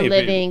 Well, we're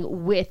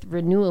living with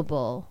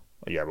renewable.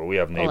 Yeah, but we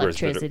have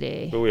neighbors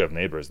electricity. but we have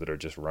neighbors that are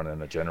just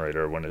running a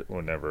generator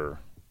whenever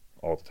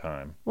all the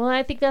time. Well,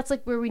 I think that's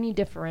like where we need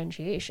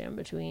differentiation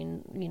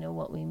between,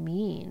 what we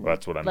mean. Well,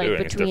 that's what I'm like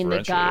doing. Between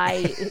the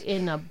guy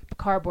in a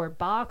cardboard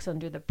box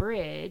under the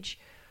bridge,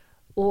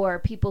 or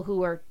people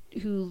who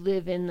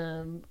live in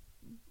the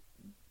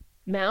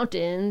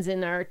mountains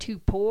and are too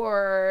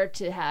poor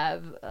to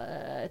have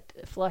a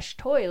flush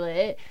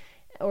toilet,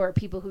 or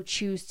people who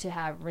choose to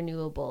have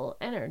renewable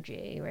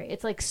energy, right?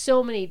 It's like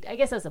so many, I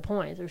guess that's the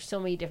point. There's so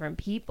many different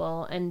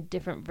people and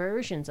different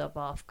versions of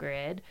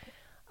off-grid.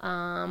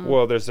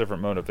 Well, there's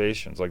different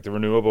motivations. Like the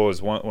renewable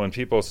is one. When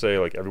people say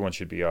like everyone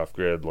should be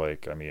off-grid,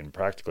 like, I mean,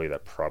 practically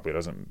that probably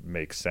doesn't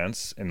make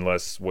sense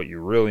unless what you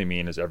really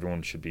mean is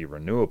everyone should be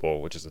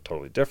renewable, which is a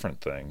totally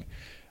different thing.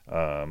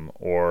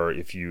 Or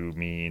if you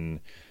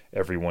mean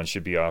everyone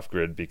should be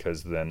off-grid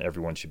because then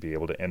everyone should be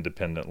able to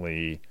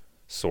independently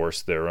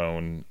source their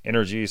own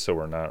energy, so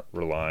we're not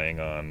relying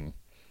on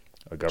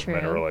a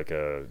government or like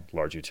a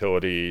large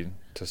utility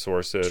to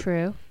source it.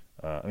 True.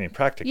 I mean,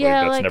 practically,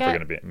 that's never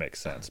going to make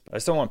sense. I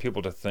still want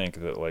people to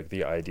think that like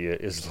the idea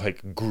is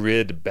like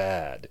grid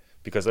bad,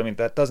 because I mean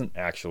that doesn't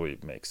actually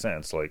make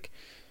sense. Like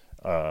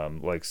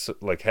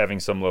having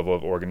some level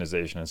of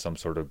organization and some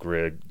sort of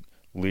grid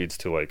leads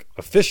to like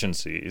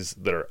efficiencies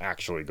that are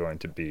actually going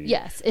to be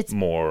it's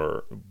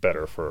more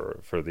better for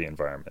the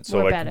environment. So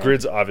like better.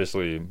 Grids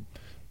obviously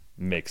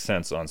make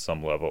sense on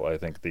some level. I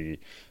think the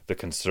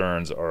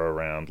concerns are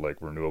around like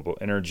renewable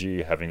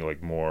energy, having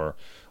like more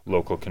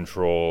local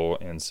control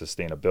and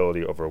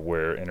sustainability over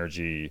where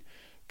energy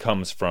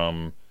comes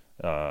from,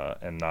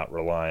 and not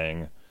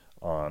relying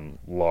on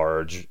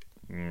large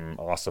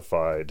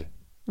ossified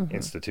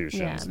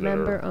institutions.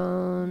 Member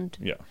owned.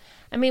 Yeah.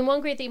 I mean,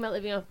 one great thing about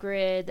living off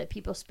grid that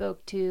people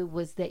spoke to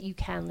was that you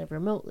can live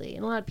remotely.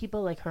 And a lot of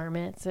people, like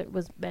hermits, it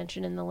was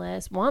mentioned in the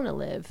list, want to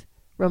live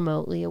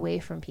remotely away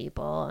from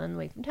people and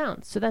away from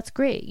towns. So that's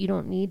great. You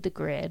don't need the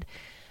grid.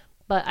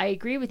 But I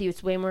agree with you.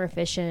 It's way more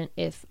efficient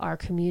if our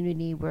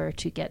community were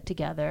to get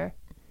together.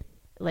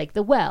 Like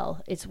the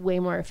well, it's way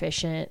more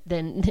efficient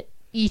than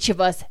each of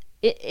us.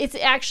 It's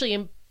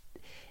actually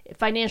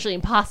financially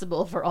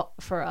impossible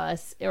for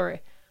us,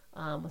 or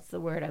what's the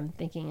word I'm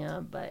thinking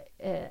of? But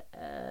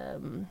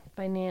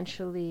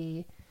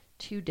financially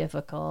too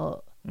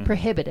difficult,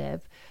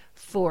 prohibitive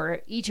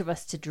for each of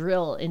us to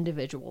drill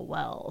individual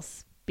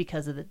wells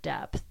because of the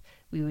depth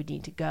we would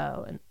need to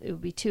go, and it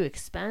would be too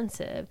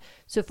expensive.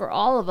 So for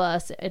all of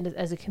us and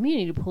as a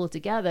community to pull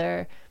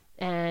together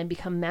and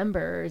become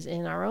members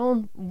in our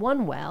own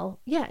one well,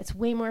 it's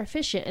way more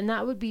efficient, and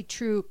that would be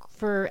true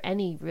for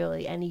any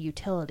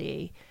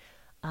utility.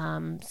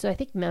 So I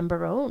think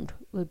member owned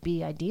would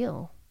be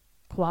ideal.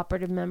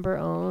 Cooperative member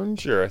owned.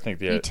 Sure, I think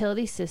the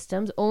utility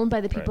systems owned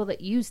by the people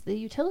that use the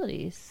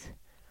utilities.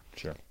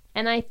 Sure.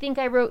 And I think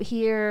I wrote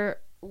here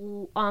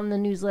on the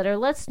newsletter,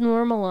 let's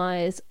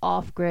normalize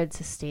off-grid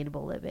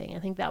sustainable living.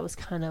 I think that was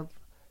kind of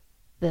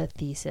the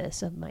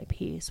thesis of my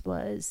piece,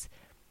 was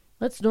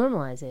let's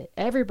normalize it.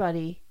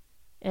 Everybody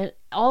and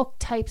all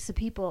types of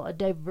people, a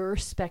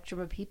diverse spectrum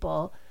of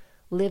people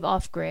live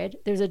off-grid.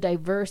 There's a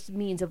diverse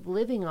means of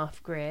living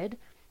off-grid,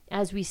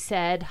 as we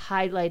said,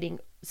 highlighting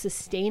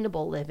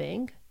sustainable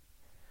living.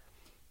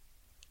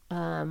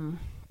 So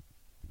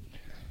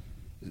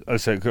I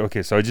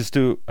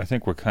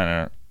think we're kind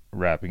of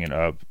wrapping it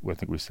up. I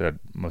think we said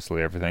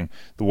mostly everything.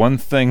 The one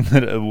thing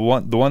the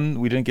one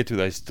we didn't get to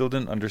that I still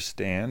didn't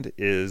understand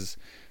is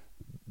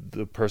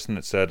the person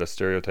that said a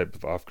stereotype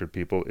of off-grid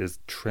people is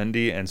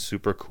trendy and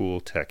super cool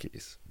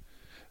techies.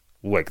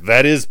 Like,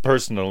 that is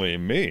personally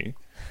me.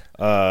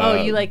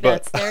 You like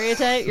that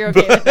stereotype? You're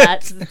okay with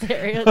that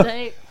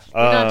stereotype?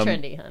 You're not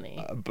trendy,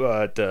 honey.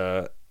 But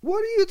what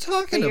are you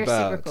talking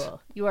about? You're super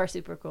cool. You are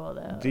super cool,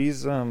 though.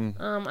 These I don't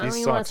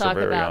even want to talk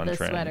about the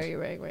sweater you're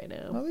wearing right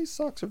now. Well, these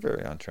socks are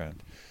very on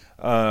trend.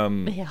 They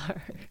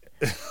are.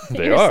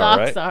 They Your are,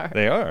 socks right? are.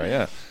 They are,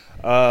 yeah.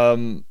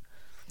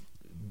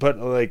 But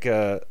like,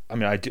 I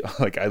mean, I do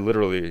like. I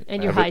literally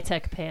and your high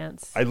tech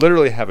pants. I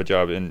literally have a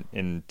job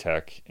in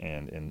tech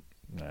and in.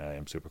 I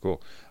am super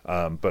cool.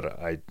 But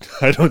I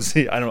don't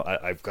see.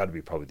 I've got to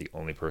be probably the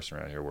only person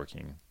around here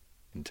working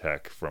in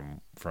tech from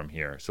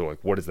here. So like,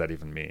 what does that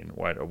even mean?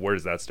 Where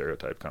does that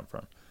stereotype come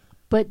from?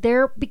 But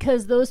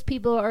because those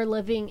people are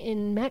living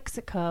in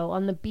Mexico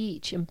on the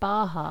beach in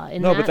Baja.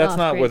 No, but that's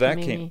not where that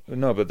came.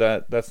 No, but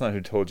that's not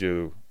who told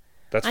you.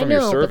 That's from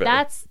your survey. But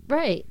that's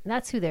right.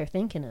 That's who they're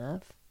thinking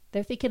of.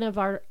 They're thinking of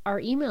our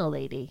email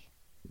lady.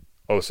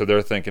 Oh, so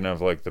they're thinking of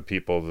like the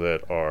people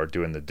that are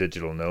doing the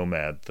digital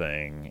nomad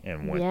thing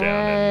and went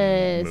down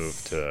and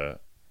moved to.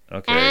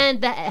 Okay. And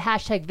the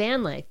hashtag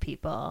van life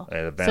people.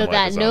 The van so life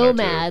that is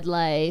nomad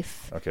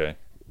life. Okay.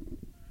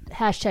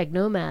 Hashtag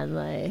nomad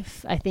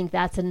life. I think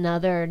that's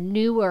another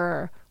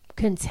newer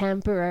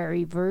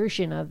contemporary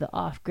version of the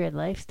off-grid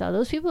lifestyle.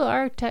 Those people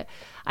are.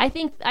 I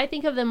think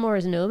of them more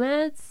as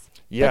nomads.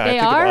 Yeah, I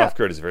think of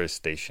off-grid as very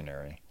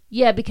stationary.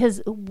 Yeah,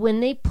 because when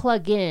they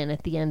plug in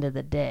at the end of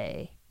the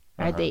day,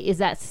 is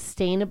that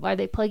sustainable? Are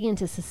they plugging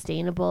into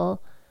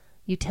sustainable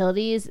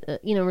utilities,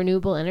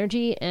 renewable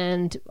energy,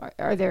 and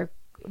are their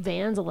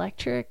vans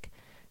electric?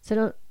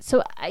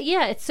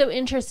 Yeah, it's so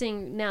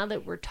interesting now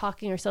that we're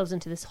talking ourselves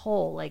into this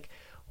hole. Like,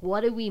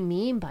 what do we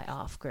mean by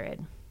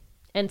off-grid?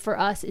 And for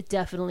us, it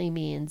definitely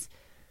means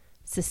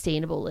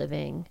sustainable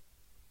living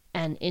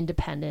and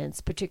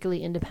independence,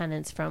 particularly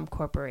independence from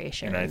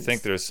corporations. And I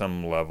think there's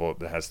some level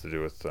that has to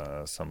do with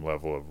some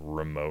level of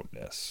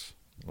remoteness.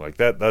 Like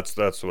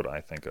that's what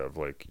I think of.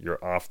 Like,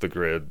 you're off the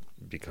grid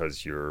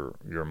because you're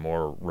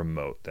more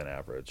remote than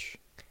average.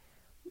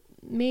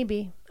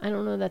 Maybe. I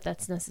don't know that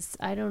that's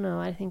necessary. I don't know.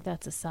 I think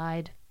that's a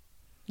side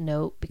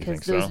note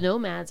because those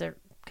nomads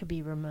could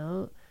be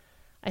remote.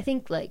 I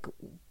think, like,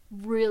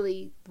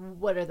 really,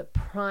 what are the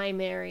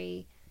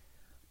primary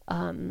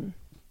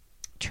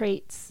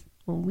traits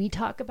when we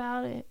talk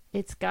about it?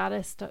 It's got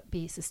to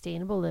be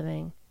sustainable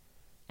living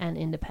and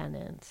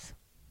independence.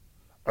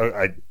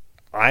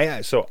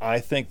 So I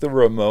think the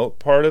remote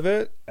part of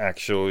it,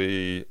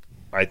 actually,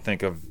 I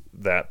think of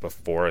that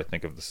before I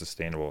think of the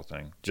sustainable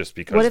thing, just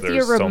because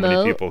there's so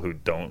many people who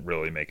don't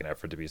really make an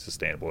effort to be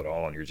sustainable at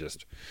all, and you're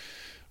just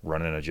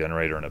running a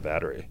generator and a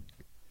battery.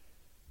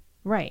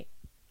 Right.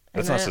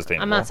 That's not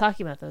sustainable. I'm not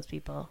talking about those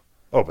people.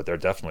 Oh, but they're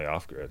definitely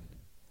off-grid.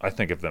 I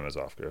think of them as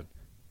off-grid.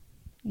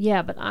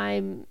 Yeah, but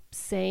I'm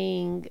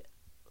saying,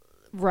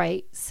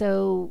 right,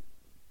 so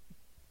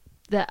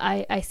that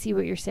I see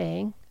what you're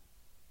saying,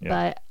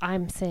 but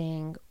I'm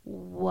saying,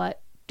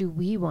 what do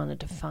we want to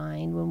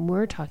define when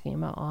we're talking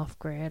about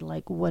off-grid?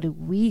 Like, what are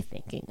we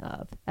thinking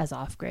of as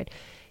off-grid?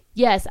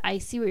 Yes, I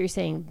see what you're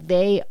saying.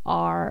 They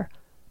are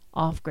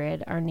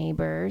off-grid, our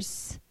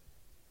neighbors.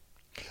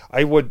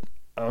 Then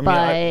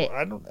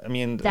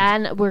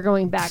we're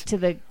going back to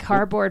the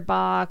cardboard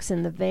box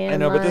and the van. I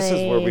know, but this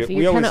is where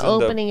you're kind of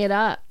opening it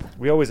up.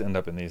 We always end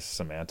up in these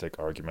semantic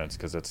arguments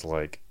because it's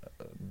like,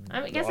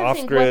 I guess I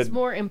think what's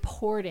more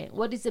important.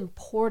 What is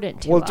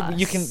important to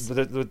us?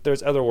 Well,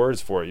 there's other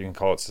words for it. You can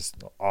call it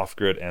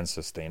off-grid and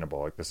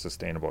sustainable. Like, the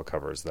sustainable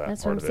covers that.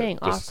 That's what I'm saying.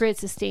 Off-grid,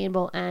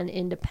 sustainable, and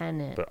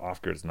independent. But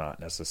off-grid's not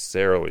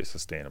necessarily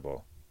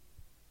sustainable.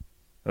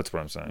 That's what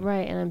I'm saying.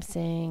 Right, and I'm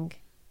saying,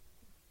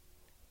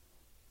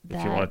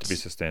 if you want it to be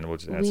sustainable,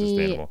 just add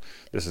sustainable.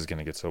 This is going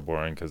to get so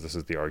boring because this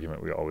is the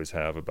argument we always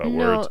have about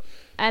words.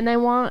 And I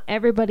want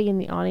everybody in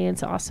the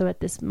audience also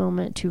at this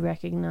moment to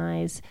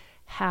recognize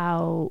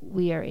how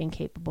we are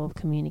incapable of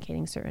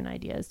communicating certain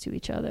ideas to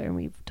each other, and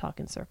we talk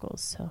in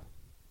circles. So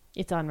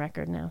it's on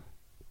record now.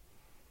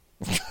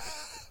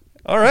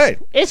 All right.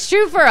 It's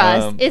true for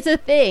us. It's a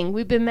thing.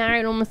 We've been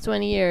married almost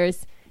 20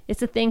 years.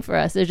 It's a thing for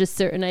us. There's just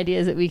certain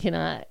ideas that we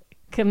cannot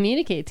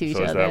communicate to each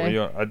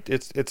other.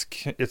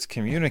 It's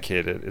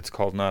communicated. It's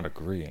called not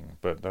agreeing,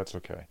 but that's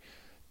okay.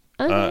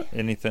 Okay.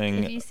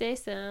 Anything? If you say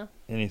so.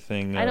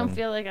 Anything? I don't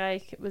feel like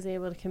I was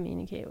able to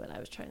communicate what I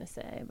was trying to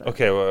say. But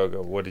okay. Well,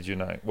 what did you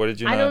not?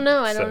 I don't know.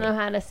 I don't know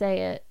how to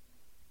say it.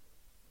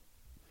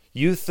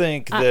 You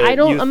think that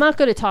I'm not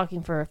good at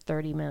talking for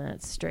 30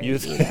 minutes straight. You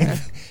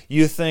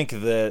think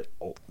that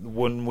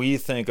when we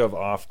think of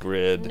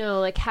off-grid, no,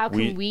 like, how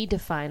can we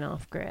define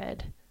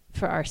off-grid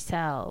for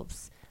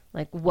ourselves?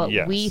 Like, what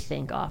we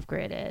think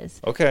off-grid is.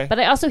 Okay. But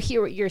I also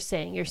hear what you're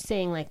saying. You're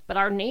saying, like, but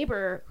our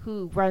neighbor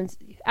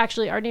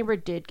our neighbor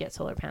did get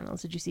solar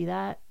panels. Did you see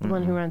that? The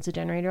one who runs the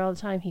generator all the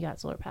time, he got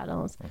solar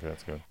panels. Okay,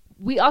 that's good.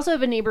 We also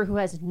have a neighbor who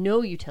has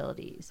no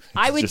utilities.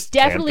 I would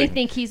definitely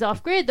think he's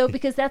off-grid, though,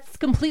 because that's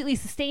completely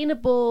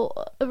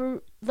sustainable.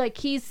 Like,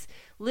 he's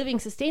living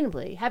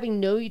sustainably. Having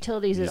no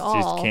utilities at all.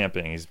 He's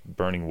camping. He's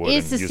burning wood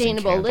is and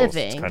sustainable using candles.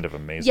 living. It's kind of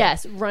amazing.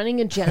 Yes, running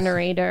a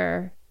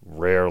generator.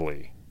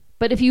 Rarely.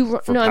 But if you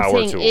I'm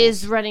saying tools.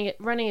 is running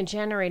a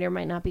generator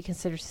might not be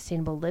considered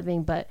sustainable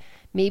living, but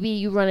maybe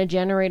you run a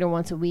generator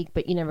once a week,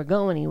 but you never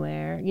go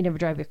anywhere. You never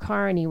drive your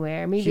car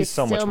anywhere. Maybe he's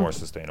so much more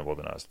sustainable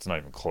than us. It's not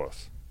even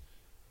close.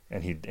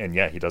 And he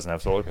doesn't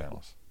have solar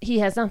panels. He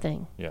has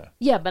nothing. Yeah.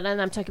 Yeah, but then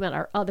I'm talking about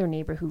our other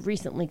neighbor who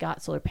recently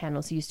got solar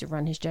panels. He used to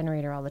run his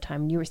generator all the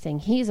time. And you were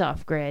saying he's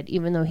off grid,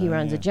 even though he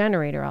runs a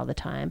generator all the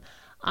time.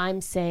 I'm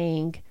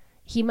saying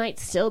he might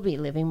still be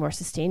living more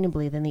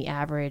sustainably than the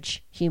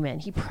average human.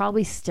 He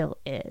probably still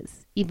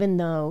is, even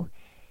though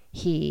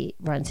he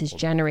runs his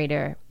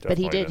generator. But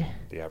he did.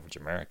 The average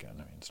American. I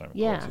mean, it's not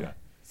even close. Yeah.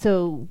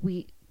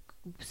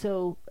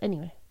 So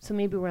anyway, so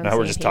maybe we're on now the same page. Now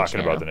we're just talking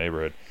about the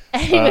neighborhood.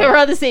 Anyway, we're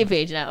on the same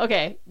page now.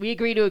 Okay. We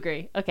agree to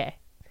agree. Okay.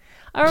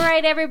 All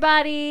right,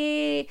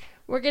 everybody.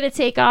 We're going to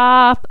take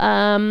off.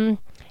 And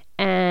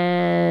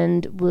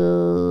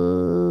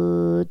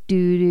we'll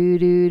do.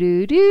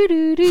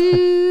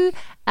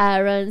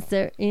 I run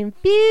certain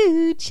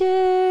future.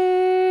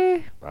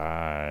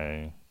 Bye.